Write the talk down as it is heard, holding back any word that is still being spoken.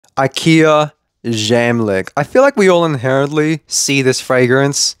IKEA Jamlik. I feel like we all inherently see this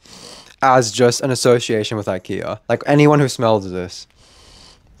fragrance as just an association with IKEA. Like anyone who smells this,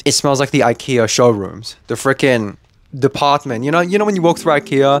 it smells like the IKEA showrooms, the freaking department. You know when you walk through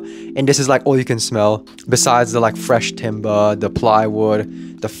IKEA and this is like all you can smell besides the like fresh timber, the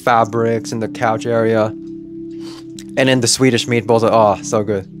plywood, the fabrics in the couch area, and then the Swedish meatballs are so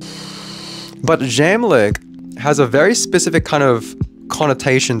good. But Jamlik has a very specific kind of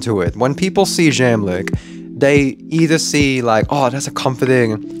connotation to it. When people see Jamlik, they either see like, oh, that's a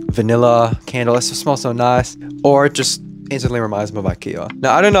comforting vanilla candle, it smells so nice, or it just instantly reminds me of IKEA.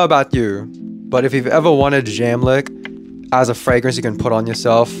 Now, I don't know about you, but if you've ever wanted Jamlik as a fragrance you can put on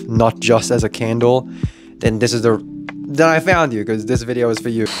yourself, not just as a candle, then then I found you, because this video is for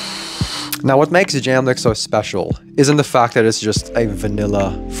you. Now, what makes Jamlik so special isn't the fact that it's just a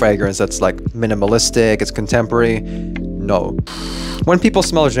vanilla fragrance that's like minimalistic, it's contemporary. No. When people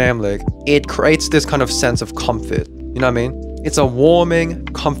smell Jamlik, it creates this kind of sense of comfort. You know what I mean? It's a warming,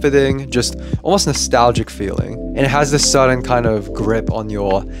 comforting, just almost nostalgic feeling. And it has this certain kind of grip on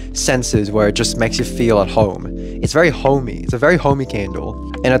your senses where it just makes you feel at home. It's very homey. It's a very homey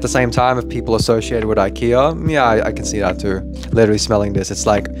candle. And at the same time, if people associate it with IKEA, yeah, I can see that too. Literally smelling this, it's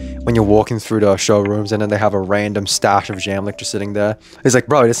like when you're walking through the showrooms and then they have a random stash of Jamlik just sitting there. It's like,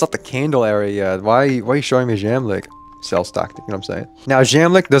 bro, it's not the candle area yet. Why are you showing me Jamlik? Sales tactic, you know what I'm saying? Now,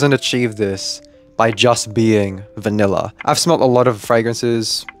 Jamlik doesn't achieve this by just being vanilla. I've smelled a lot of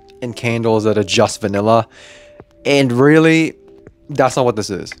fragrances in candles that are just vanilla, and really, that's not what this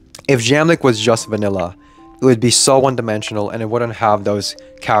is. If Jamlik was just vanilla, it would be so one-dimensional and it wouldn't have those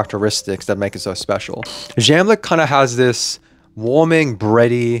characteristics that make it so special. Jamlik kind of has this warming,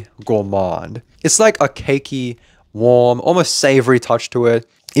 bready gourmand. It's like a cakey, warm, almost savory touch to it.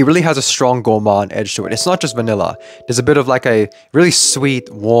 It really has a strong gourmand edge to it. It's not just vanilla. There's a bit of like a really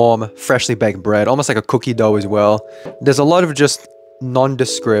sweet, warm, freshly baked bread, almost like a cookie dough as well. There's a lot of just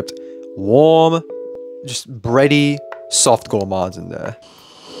nondescript, warm, just bready, soft gourmands in there.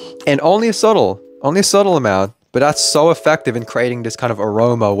 And only a subtle amount, but that's so effective in creating this kind of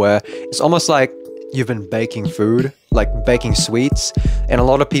aroma where it's almost like you've been baking food, like baking sweets. And a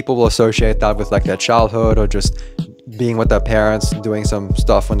lot of people will associate that with like their childhood or just being with their parents, doing some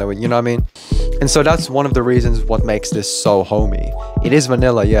stuff when they were, you know what I mean? And so that's one of the reasons what makes this so homey. It is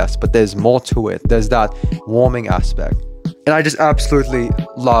vanilla, yes, but there's more to it. There's that warming aspect. And I just absolutely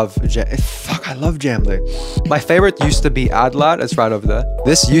love I love Jamlik. My favorite used to be Adlad. It's right over there.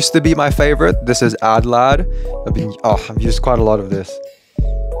 This used to be my favorite. This is Adlad. I've used quite a lot of this.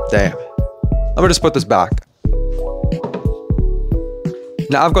 Damn. I'm gonna just put this back.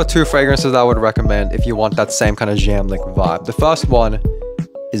 Now, I've got two fragrances I would recommend if you want that same kind of Jamlik vibe. The first one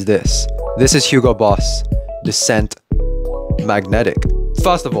is this. This is Hugo Boss, the scent Magnetic.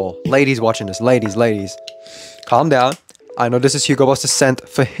 First of all, ladies watching this, ladies, calm down. I know this is Hugo Boss, the scent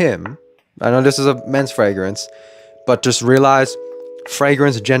for him. I know this is a men's fragrance, but just realize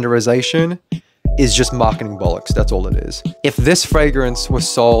fragrance genderization is just marketing bollocks. That's all it is. If this fragrance was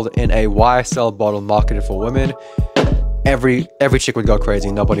sold in a YSL bottle marketed for women, every chick would go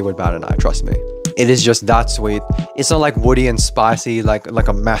crazy. Nobody would bat an eye, trust me. It is just that sweet. It's not like woody and spicy like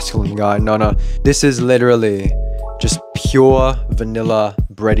a masculine guy. No. This is literally just pure vanilla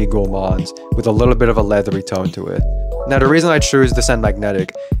bready gourmands with a little bit of a leathery tone to it. Now, the reason I choose the scent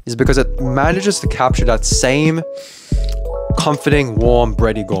Magnetic is because it manages to capture that same comforting, warm,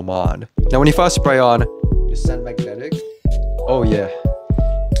 bready gourmand. Now, when you first spray on the scent Magnetic, oh yeah,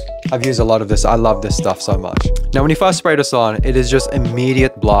 I've used a lot of this. I love this stuff so much. Now, when you first spray this on, it is just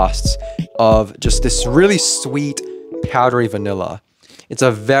immediate blasts of just this really sweet, powdery vanilla. It's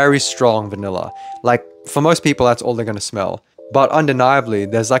a very strong vanilla. Like, for most people, that's all they're gonna smell. But undeniably,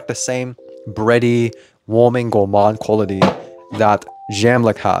 there's like the same bready, warming gourmand quality that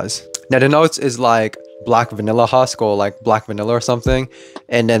Jamlik has. Now, the notes is like black vanilla husk or like black vanilla or something,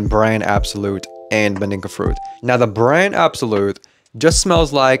 and then Bran Absolute and Maninka fruit. Now, the Bran Absolute just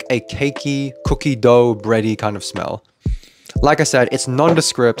smells like a cakey, cookie dough, bready kind of smell. Like I said, it's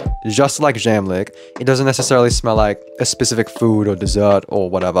nondescript, just like Jamlik. It doesn't necessarily smell like a specific food or dessert or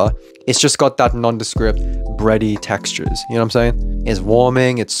whatever. It's just got that nondescript, bready textures. You know what I'm saying? It's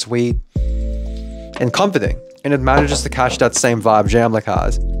warming, it's sweet, and comforting. And it manages to catch that same vibe Jamlik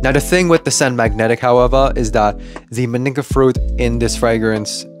has. Now, the thing with the scent Magnetic, however, is that the Maninka fruit in this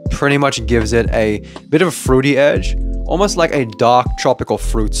fragrance pretty much gives it a bit of a fruity edge, almost like a dark tropical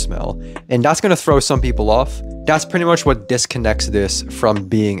fruit smell. And that's gonna throw some people off. That's pretty much what disconnects this from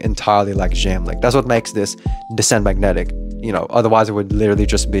being entirely like Jamlik. That's what makes this the scent Magnetic. You know, otherwise it would literally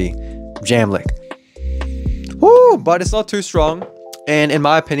just be Jamlik. Woo, but it's not too strong. And in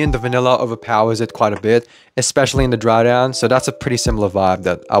my opinion, the vanilla overpowers it quite a bit, especially in the dry down. So that's a pretty similar vibe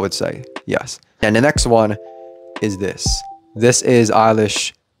that I would say, yes. And the next one is this. This is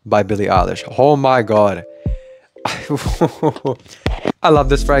Eilish by Billie Eilish. Oh my God. I love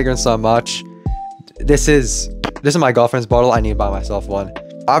this fragrance so much. This is my girlfriend's bottle. I need to buy myself one.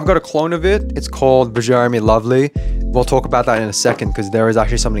 I've got a clone of it. It's called Jeremy Lovely. We'll talk about that in a second because there is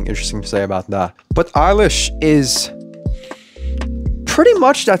actually something interesting to say about that. But Eilish is pretty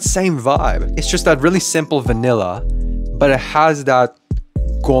much that same vibe. It's just that really simple vanilla, but it has that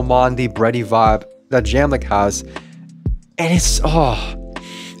gourmandy, bready vibe that Jamlik has. And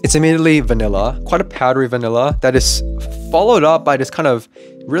it's immediately vanilla, quite a powdery vanilla that is followed up by this kind of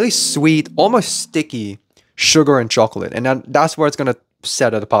really sweet, almost sticky sugar and chocolate. And that's where it's going to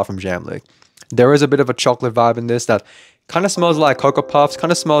set it apart from Jamlik. There is a bit of a chocolate vibe in this that kind of smells like Cocoa Puffs,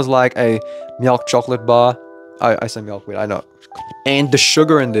 kind of smells like a milk chocolate bar. I say milk, wait, I know. And the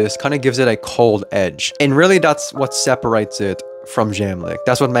sugar in this kind of gives it a cold edge. And really that's what separates it from Jamlik.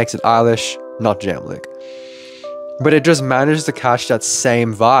 That's what makes it Eilish, not Jamlik. But it just manages to catch that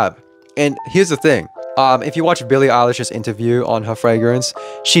same vibe. And here's the thing. If you watch Billie Eilish's interview on her fragrance,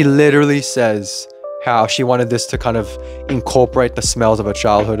 she literally says how she wanted this to kind of incorporate the smells of her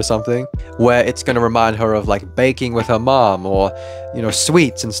childhood or something, where it's going to remind her of like baking with her mom or, you know,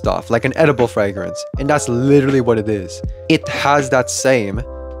 sweets and stuff, like an edible fragrance. And that's literally what it is. It has that same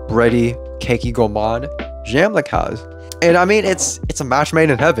bready, cakey gourmand Jamlik has. And I mean, it's a match made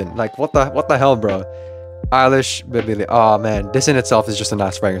in heaven. Like, what the hell, bro? Eilish, Billie, oh man, this in itself is just a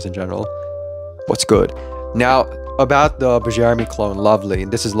nice fragrance in general. What's good? Now, about the Jeremy clone, Lovely.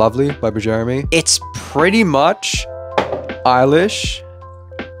 And this is Lovely by Jeremy. It's pretty much Eilish,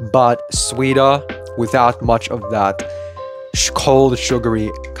 but sweeter without much of that cold,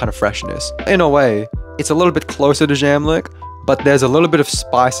 sugary kind of freshness. In a way, it's a little bit closer to Jamlik, but there's a little bit of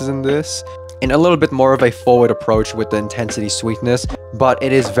spices in this and a little bit more of a forward approach with the intensity sweetness, but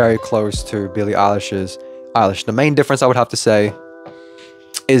it is very close to Billie Eilish's Eilish. The main difference I would have to say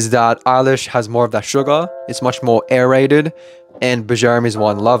is that Eilish has more of that sugar. It's much more aerated, and Jeremy's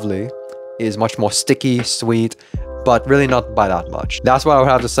one, Lovely, is much more sticky, sweet, but really not by that much. That's what I would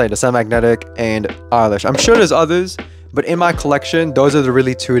have to say, the Scent Magnetic and Eilish. I'm sure there's others, but in my collection, those are the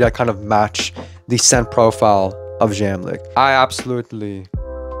really two that kind of match the scent profile of Jamlik. I absolutely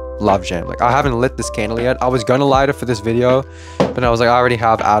love Jamlik. I haven't lit this candle yet. I was gonna light it for this video, but I was like, I already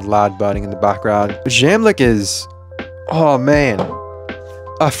have Ad Lad burning in the background. But Jamlik is, oh man,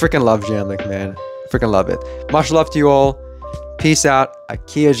 I freaking love Jamlik, man. Freaking love it. Much love to you all. Peace out.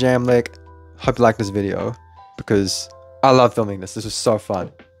 IKEA Jamlik. Hope you like this video because I love filming this. This was so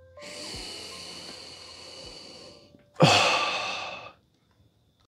fun.